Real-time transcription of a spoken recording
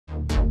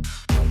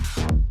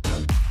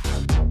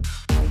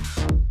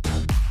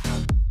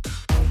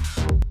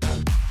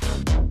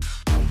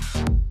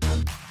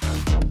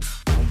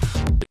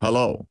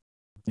Hello.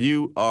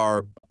 You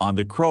are on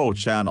the Crow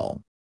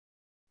channel.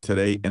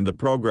 Today in the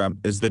program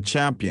is the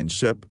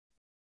championship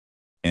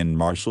in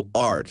martial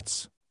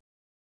arts.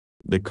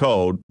 The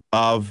Code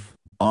of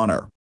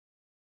Honor.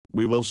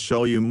 We will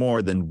show you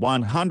more than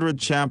 100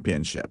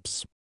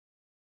 championships.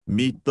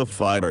 Meet the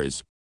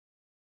fighters.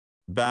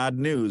 Bad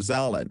news: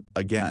 Allen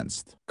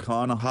against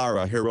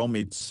Kanehara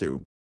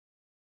Hiromitsu.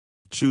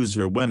 Choose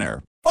your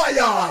winner.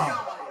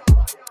 Fire!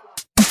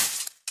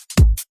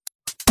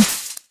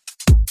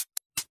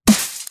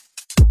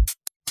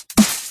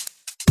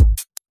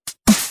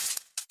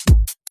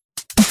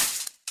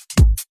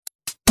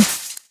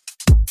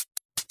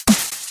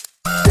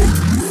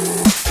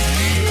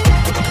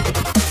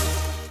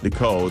 The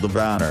Code of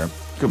Honor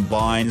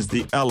combines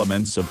the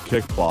elements of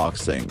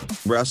kickboxing,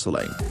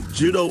 wrestling,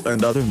 judo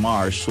and other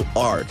martial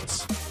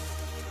arts.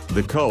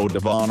 The Code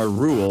of Honor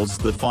rules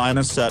define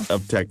a set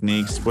of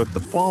techniques with the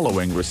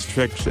following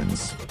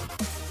restrictions.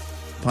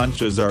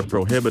 Punches are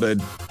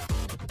prohibited.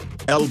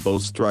 Elbow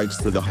strikes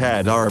to the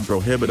head are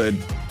prohibited.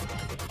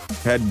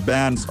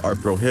 Headbands are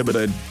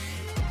prohibited.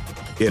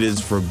 It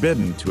is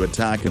forbidden to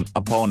attack an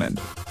opponent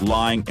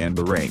lying in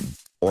the ring,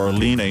 or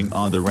leaning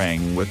on the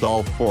ring with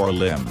all four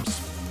limbs.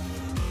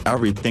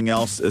 Everything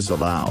else is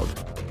allowed.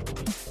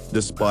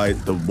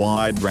 Despite the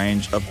wide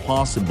range of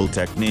possible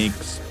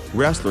techniques,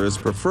 wrestlers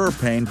prefer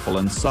painful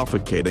and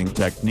suffocating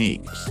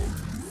techniques.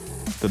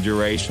 The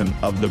duration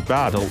of the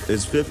battle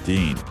is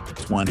 15,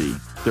 20,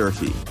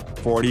 30,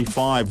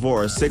 45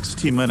 or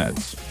 60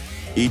 minutes.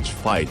 Each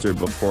fighter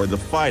before the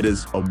fight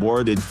is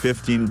awarded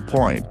 15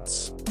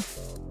 points.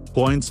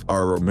 Points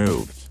are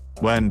removed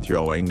when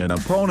throwing an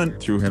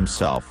opponent through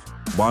himself,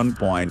 1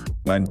 point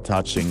when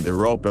touching the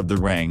rope of the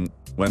ring,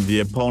 when the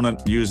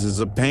opponent uses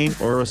a pain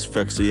or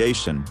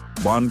asphyxiation,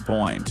 1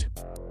 point.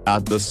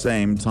 At the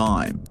same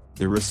time,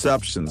 the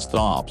reception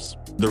stops,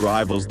 the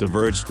rivals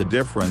diverge to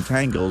different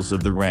angles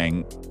of the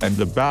ring, and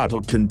the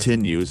battle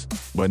continues.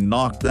 When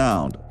knocked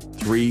down,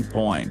 3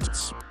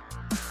 points.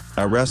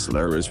 A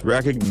wrestler is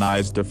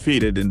recognized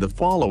defeated in the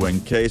following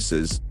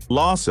cases: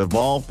 loss of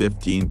all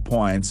 15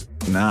 points,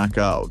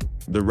 knockout.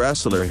 The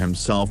wrestler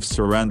himself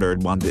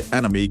surrendered when the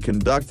enemy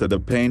conducted a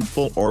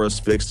painful or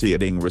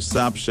asphyxiating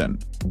reception.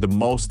 The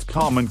most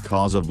common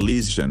cause of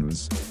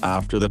lesions: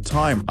 after the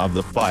time of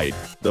the fight,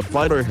 the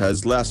fighter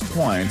has less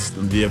points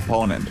than the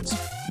opponent.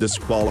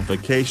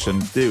 Disqualification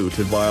due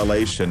to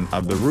violation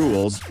of the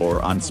rules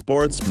or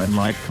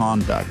unsportsmanlike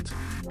conduct.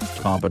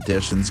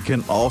 Competitions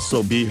can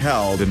also be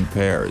held in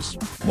pairs,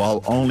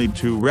 while only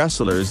two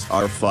wrestlers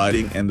are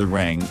fighting in the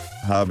ring,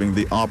 having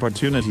the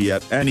opportunity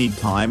at any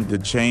time to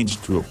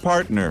change to a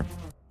partner.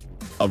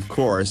 Of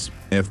course,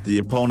 if the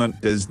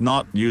opponent does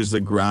not use a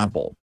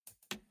grapple.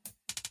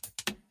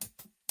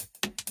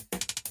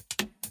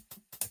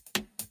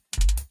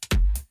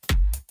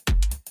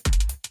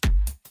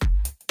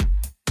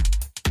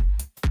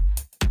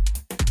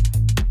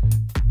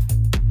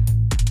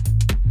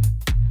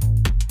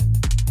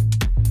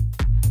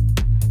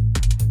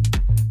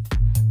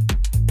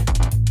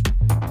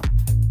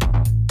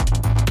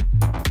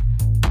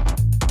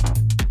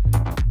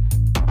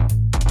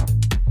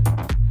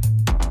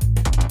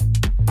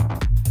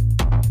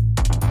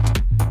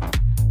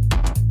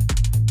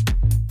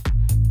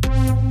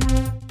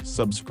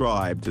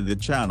 Subscribe to the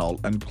channel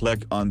and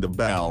click on the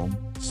bell,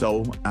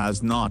 so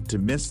as not to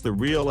miss the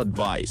real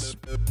advice.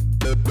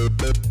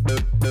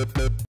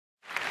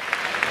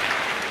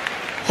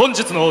 本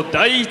日の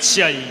第1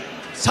試合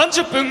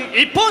30分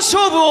一本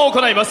勝負を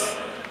行います。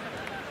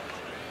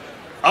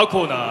青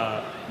コー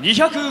ナ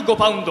ー205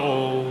パウンド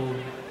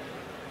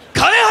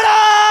金原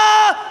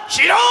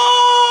博光、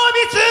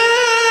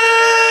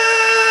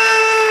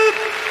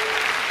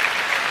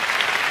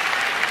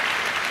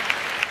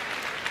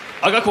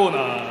赤コーナ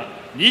ー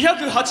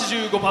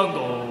285パウンド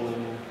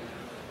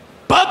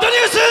バッドニュ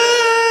ース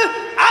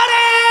ア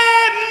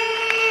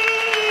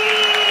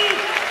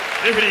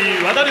レン。レフェリ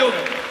ー和田亮。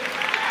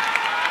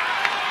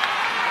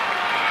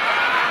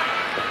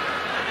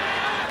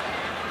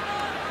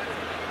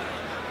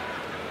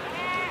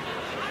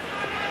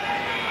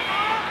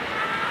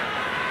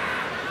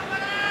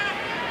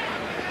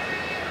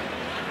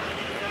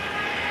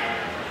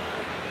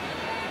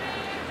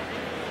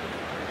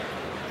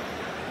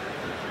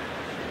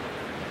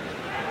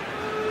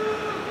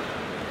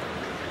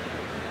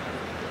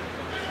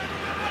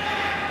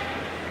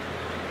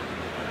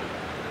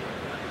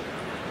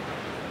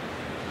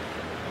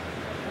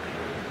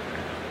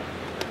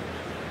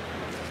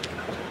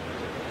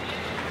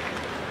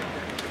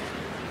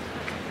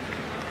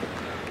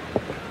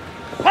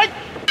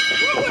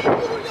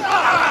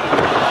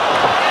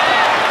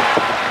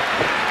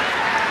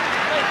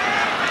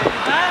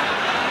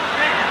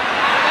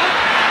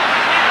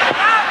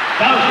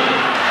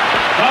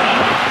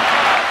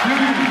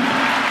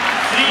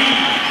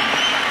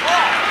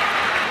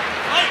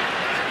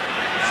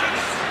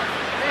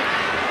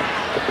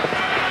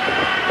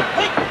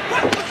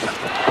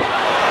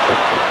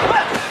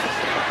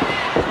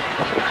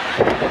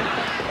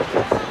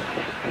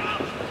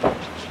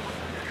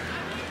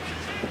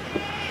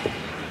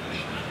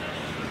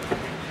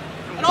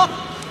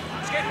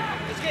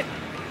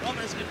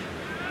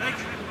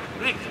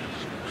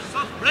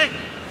break.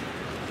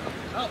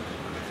 Out.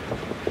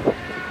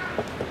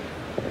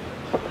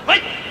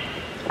 Fight.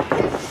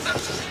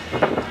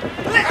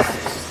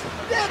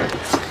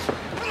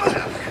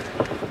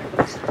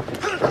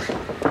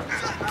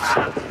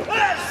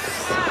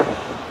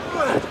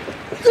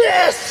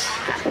 Yes!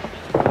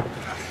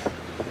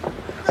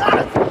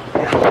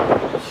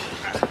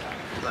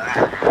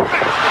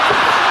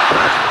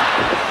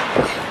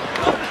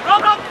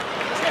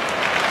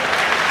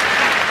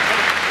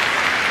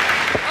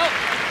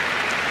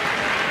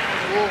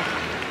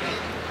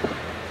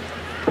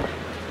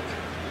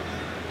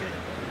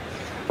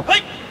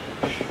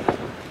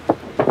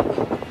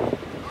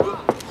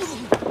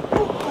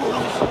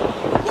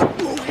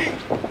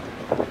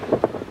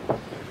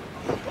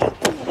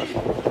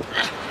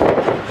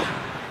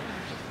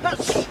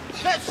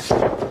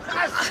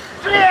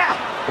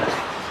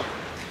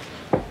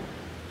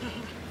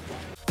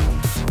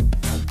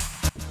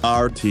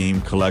 Our team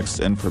collects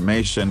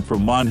information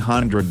from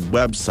 100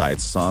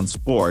 websites on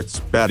sports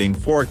betting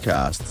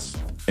forecasts,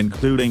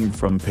 including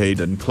from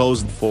paid and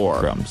closed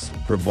forums.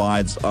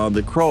 Provides on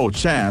the Crow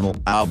channel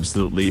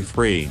absolutely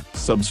free.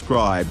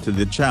 Subscribe to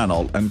the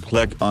channel and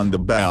click on the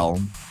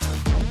bell.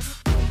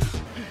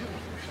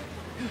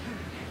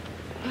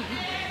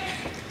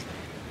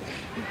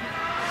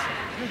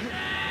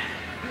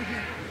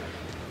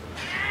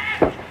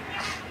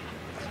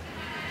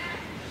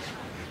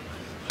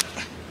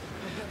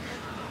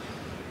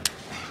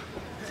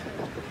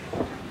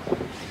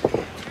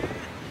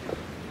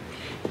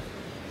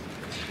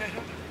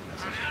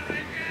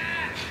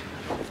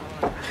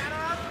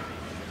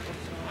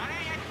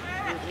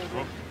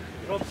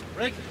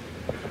 Break.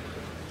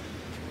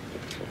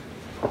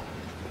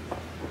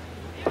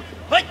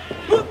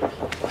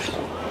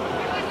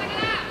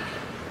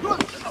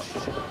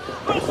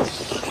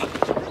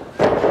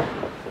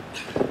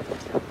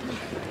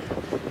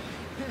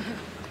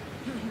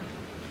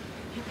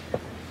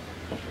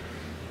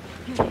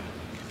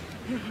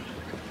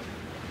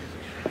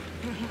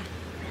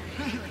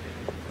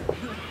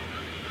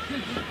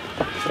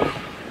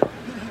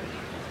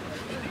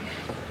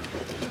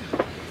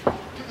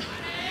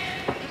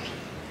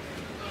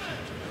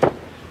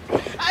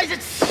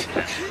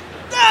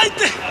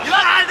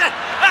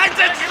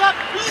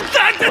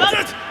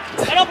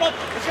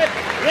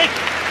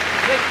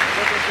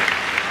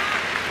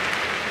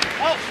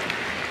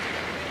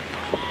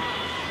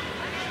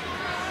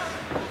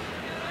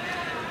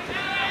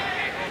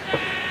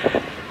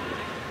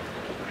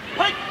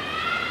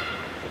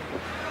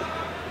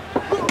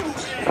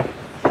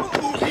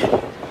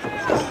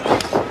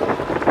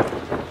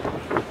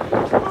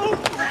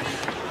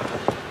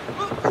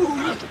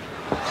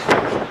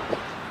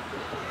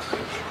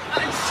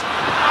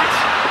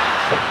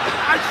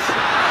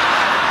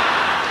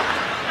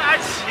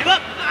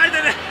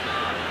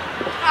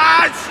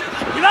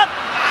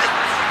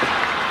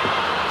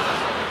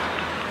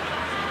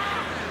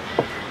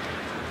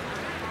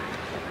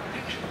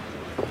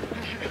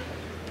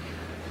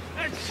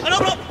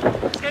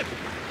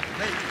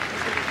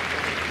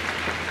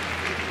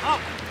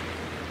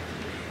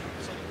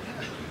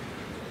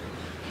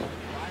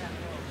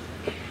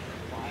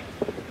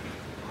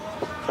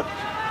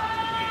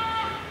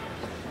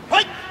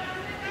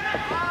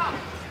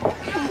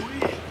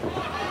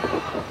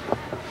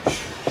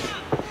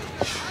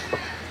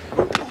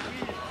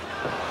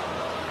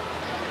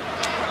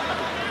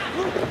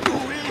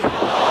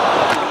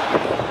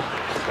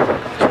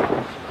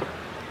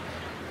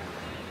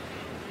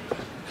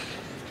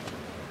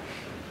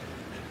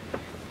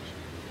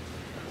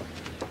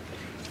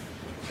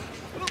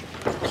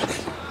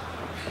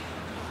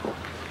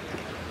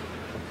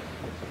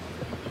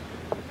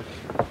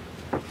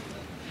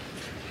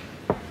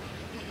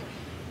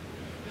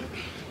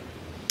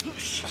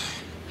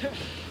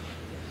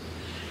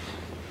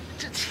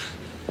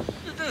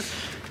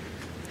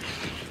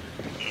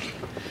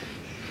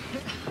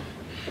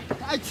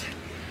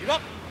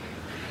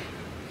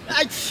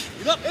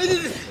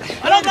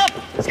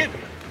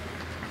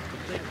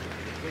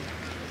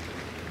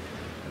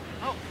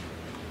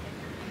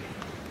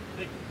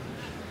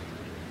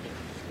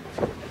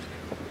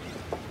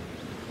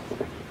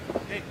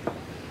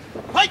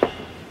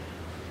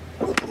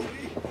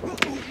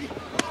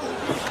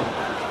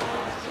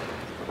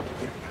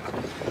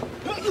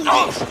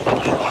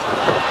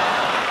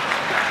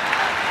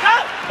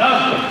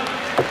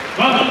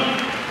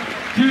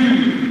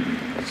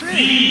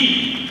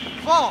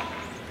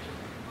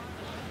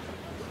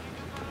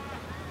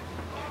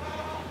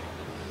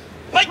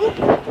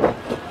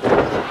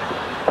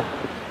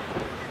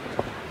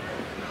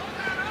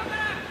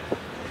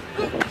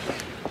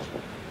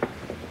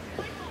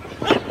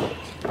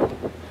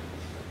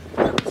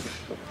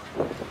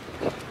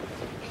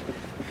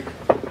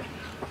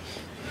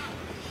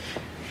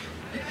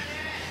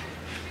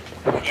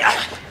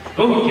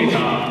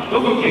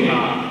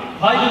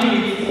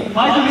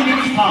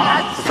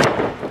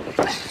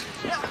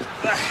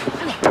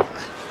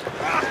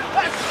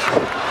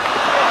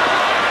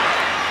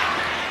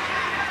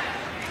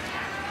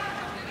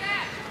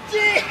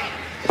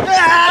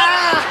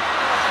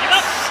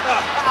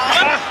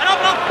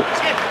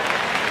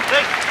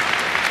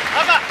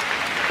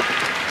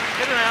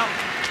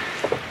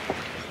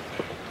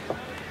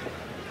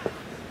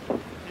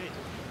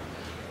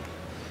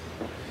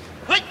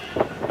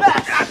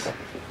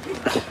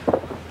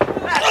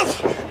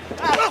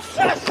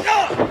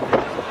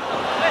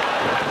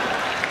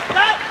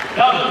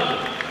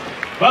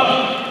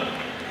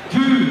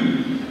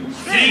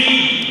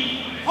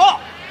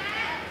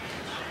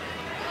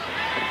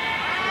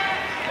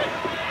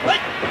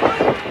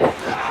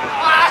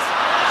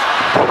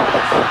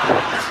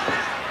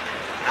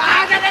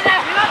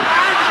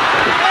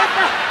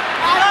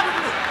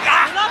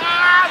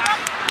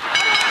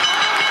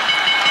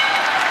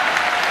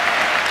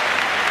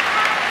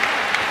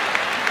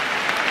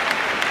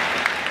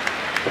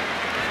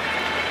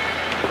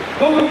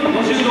 5分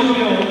56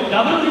秒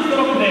ダブルピスト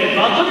ロックで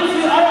バットミ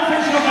ス・アラ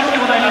ン選手の勝ちで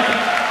ございま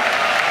す。